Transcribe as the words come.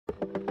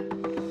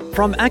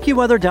From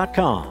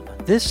AccuWeather.com,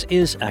 this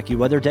is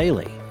AccuWeather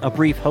Daily, a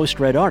brief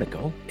host-read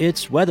article.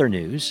 It's weather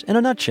news in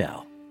a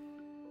nutshell.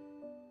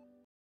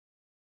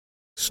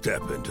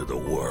 Step into the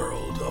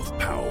world of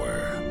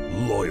power,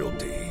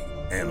 loyalty,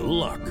 and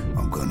luck.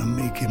 I'm gonna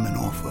make him an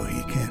offer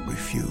he can't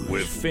refuse.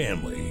 With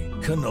family,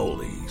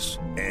 cannolis,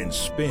 and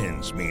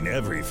spins mean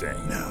everything.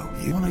 Now,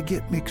 you wanna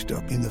get mixed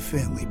up in the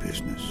family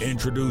business.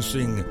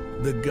 Introducing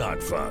The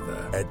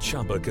Godfather at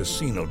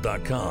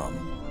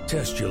ChumbaCasino.com.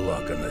 Test your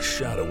luck in the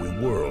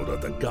shadowy world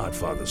of The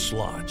Godfather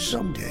slot.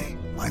 Someday,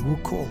 I will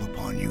call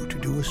upon you to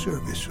do a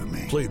service for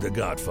me. Play The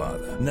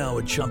Godfather, now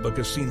at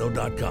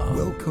ChumbaCasino.com.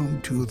 Welcome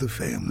to the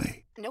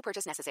family. No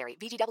purchase necessary.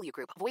 VGW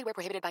Group. Void where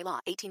prohibited by law.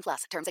 18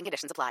 plus. Terms and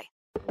conditions apply.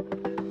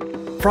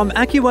 From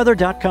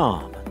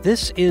AccuWeather.com,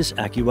 this is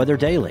AccuWeather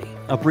Daily,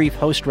 a brief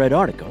host-read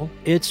article.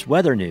 It's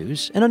weather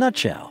news in a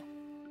nutshell.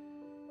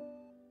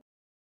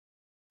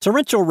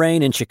 Torrential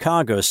rain in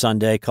Chicago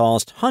Sunday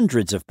caused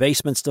hundreds of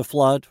basements to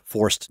flood,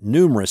 forced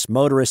numerous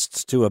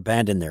motorists to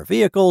abandon their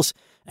vehicles,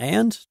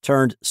 and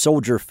turned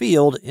Soldier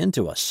Field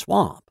into a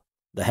swamp.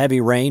 The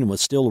heavy rain was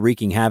still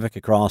wreaking havoc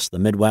across the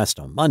Midwest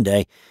on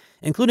Monday,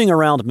 including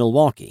around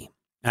Milwaukee.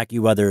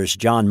 AccuWeather's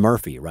John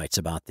Murphy writes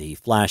about the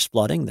flash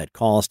flooding that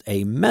caused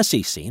a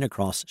messy scene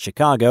across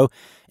Chicago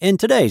in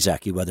today's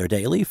AccuWeather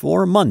Daily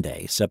for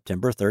Monday,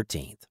 September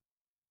 13th.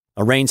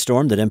 A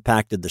rainstorm that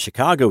impacted the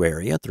Chicago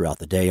area throughout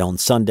the day on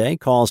Sunday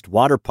caused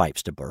water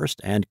pipes to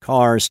burst and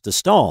cars to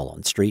stall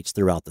on streets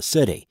throughout the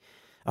city.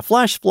 A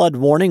flash flood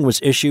warning was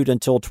issued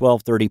until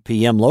 12:30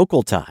 p.m.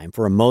 local time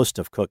for most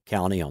of Cook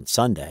County on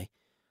Sunday.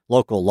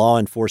 Local law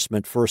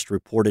enforcement first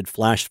reported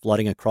flash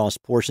flooding across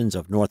portions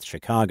of North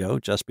Chicago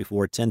just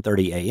before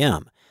 10:30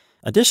 a.m.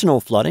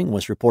 Additional flooding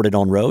was reported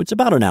on roads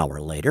about an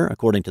hour later,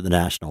 according to the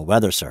National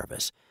Weather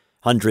Service.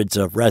 Hundreds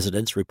of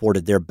residents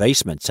reported their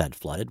basements had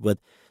flooded, with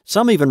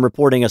some even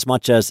reporting as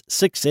much as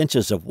 6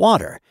 inches of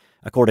water,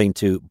 according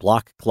to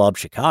Block Club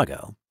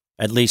Chicago.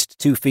 At least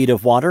 2 feet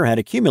of water had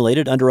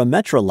accumulated under a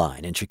metro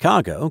line in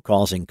Chicago,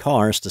 causing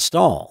cars to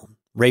stall.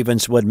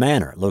 Ravenswood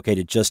Manor,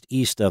 located just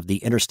east of the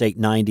Interstate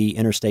 90,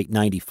 Interstate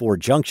 94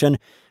 junction,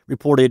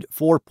 reported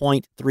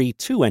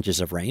 4.32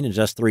 inches of rain in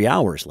just 3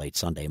 hours late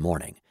Sunday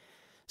morning.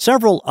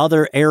 Several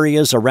other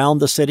areas around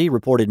the city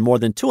reported more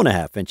than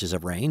 2.5 inches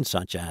of rain,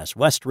 such as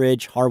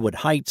Westridge, Harwood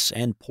Heights,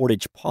 and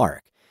Portage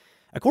Park.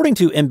 According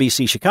to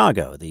NBC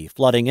Chicago, the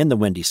flooding in the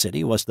Windy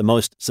City was the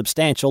most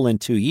substantial in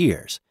 2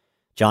 years.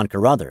 John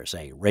Carruthers,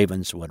 a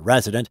Ravenswood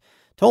resident,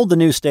 told the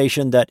news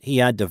station that he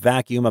had to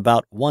vacuum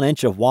about 1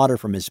 inch of water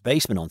from his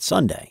basement on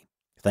Sunday.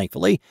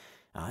 "Thankfully,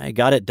 I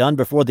got it done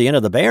before the end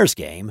of the Bears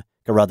game,"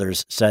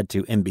 Carruthers said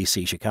to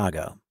NBC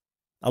Chicago.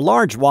 A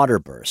large water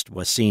burst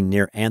was seen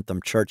near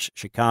Anthem Church,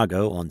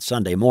 Chicago on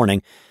Sunday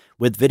morning,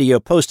 with video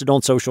posted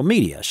on social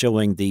media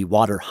showing the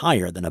water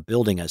higher than a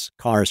building as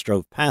cars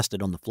drove past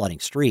it on the flooding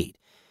street.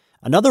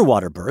 Another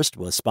water burst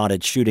was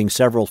spotted shooting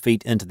several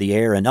feet into the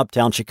air in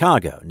uptown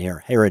Chicago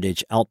near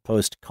Heritage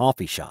Outpost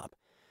Coffee Shop.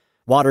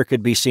 Water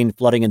could be seen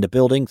flooding into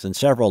buildings in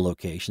several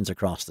locations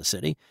across the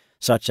city,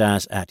 such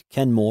as at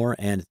Kenmore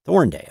and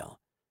Thorndale.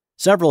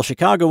 Several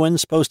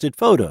Chicagoans posted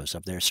photos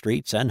of their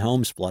streets and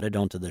homes flooded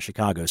onto the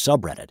Chicago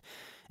subreddit,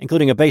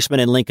 including a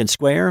basement in Lincoln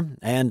Square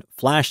and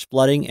flash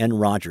flooding in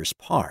Rogers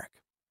Park.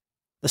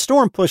 The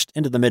storm pushed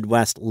into the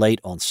Midwest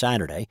late on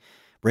Saturday,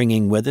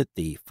 bringing with it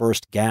the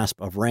first gasp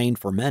of rain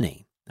for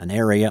many. An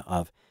area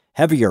of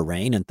heavier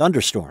rain and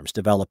thunderstorms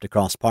developed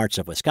across parts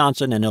of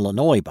Wisconsin and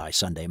Illinois by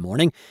Sunday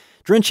morning,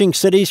 drenching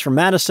cities from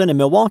Madison and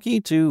Milwaukee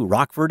to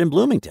Rockford and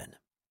Bloomington.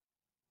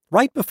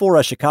 Right before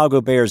a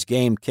Chicago Bears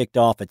game kicked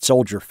off at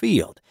Soldier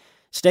Field,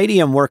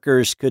 stadium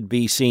workers could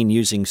be seen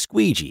using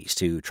squeegees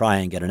to try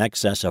and get an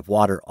excess of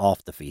water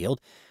off the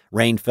field.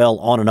 Rain fell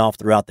on and off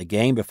throughout the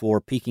game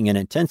before peaking in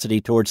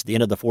intensity towards the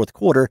end of the fourth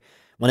quarter,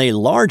 when a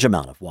large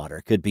amount of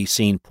water could be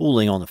seen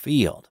pooling on the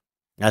field.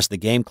 As the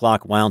game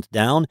clock wound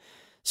down,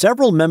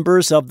 several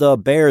members of the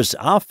Bears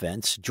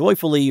offense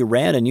joyfully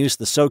ran and used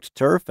the soaked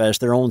turf as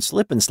their own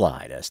slip and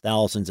slide as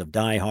thousands of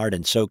diehard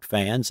and soaked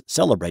fans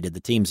celebrated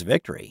the team's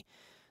victory.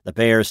 The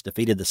Bears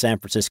defeated the San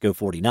Francisco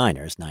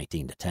 49ers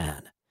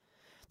 19-10.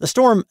 The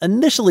storm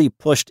initially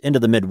pushed into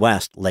the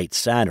Midwest late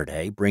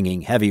Saturday,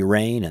 bringing heavy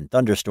rain and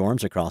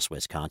thunderstorms across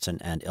Wisconsin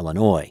and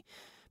Illinois.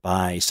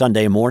 By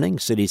Sunday morning,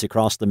 cities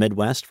across the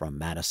Midwest, from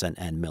Madison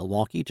and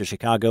Milwaukee to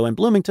Chicago and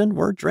Bloomington,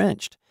 were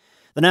drenched.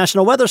 The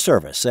National Weather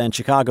Service and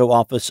Chicago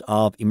Office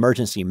of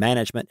Emergency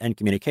Management and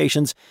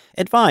Communications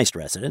advised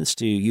residents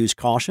to use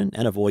caution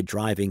and avoid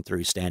driving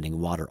through standing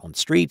water on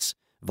streets,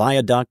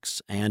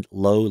 viaducts, and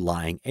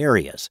low-lying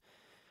areas.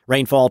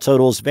 Rainfall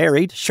totals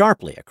varied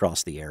sharply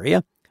across the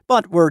area,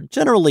 but were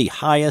generally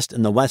highest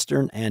in the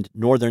western and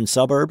northern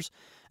suburbs,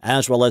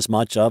 as well as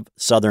much of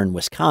southern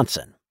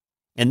Wisconsin.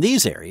 In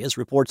these areas,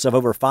 reports of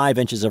over 5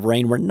 inches of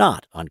rain were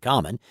not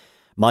uncommon.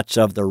 Much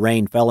of the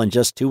rain fell in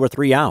just 2 or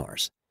 3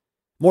 hours.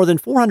 More than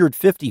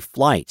 450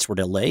 flights were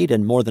delayed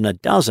and more than a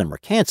dozen were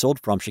canceled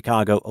from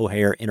Chicago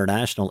O'Hare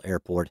International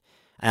Airport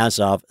as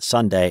of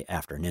Sunday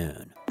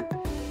afternoon.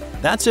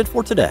 That's it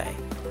for today.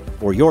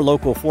 For your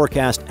local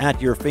forecast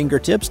at your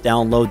fingertips,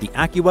 download the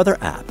AccuWeather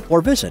app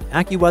or visit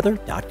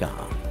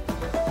AccuWeather.com.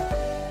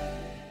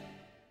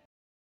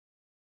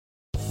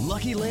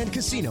 Lucky Land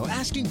Casino,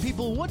 asking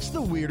people, what's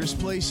the weirdest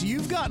place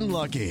you've gotten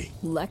lucky?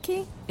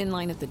 Lucky? In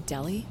line at the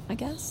deli, I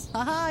guess?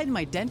 Aha, in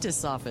my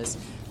dentist's office.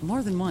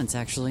 More than once,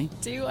 actually.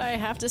 Do I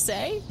have to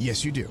say?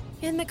 Yes, you do.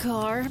 In the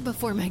car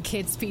before my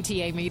kids'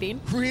 PTA meeting.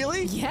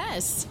 Really?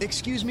 Yes.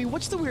 Excuse me,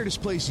 what's the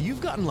weirdest place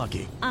you've gotten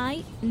lucky?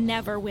 I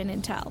never win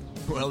and tell.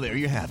 Well, there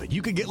you have it.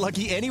 You can get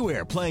lucky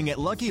anywhere, playing at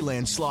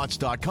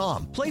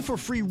LuckyLandSlots.com. Play for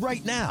free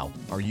right now.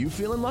 Are you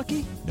feeling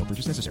lucky? No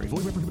purchase necessary.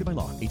 Void where prohibited by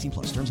law. 18+.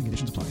 Terms and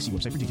conditions apply. See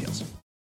website for details.